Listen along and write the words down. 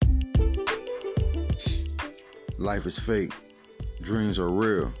Life is fake. Dreams are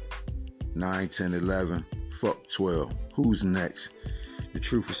real. 9, 10, 11. Fuck 12. Who's next? The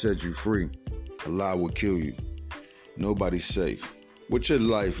truth will set you free. A lie will kill you. Nobody's safe. What's your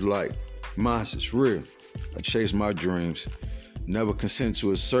life like? Mine's is real. I chase my dreams. Never consent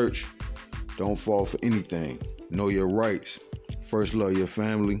to a search. Don't fall for anything. Know your rights. First love your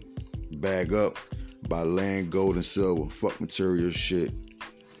family. Bag up. Buy land, gold, and silver. Fuck material shit.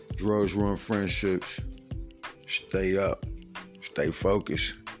 Drugs ruin friendships. Stay up. Stay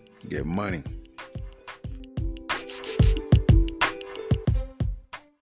focused. Get money.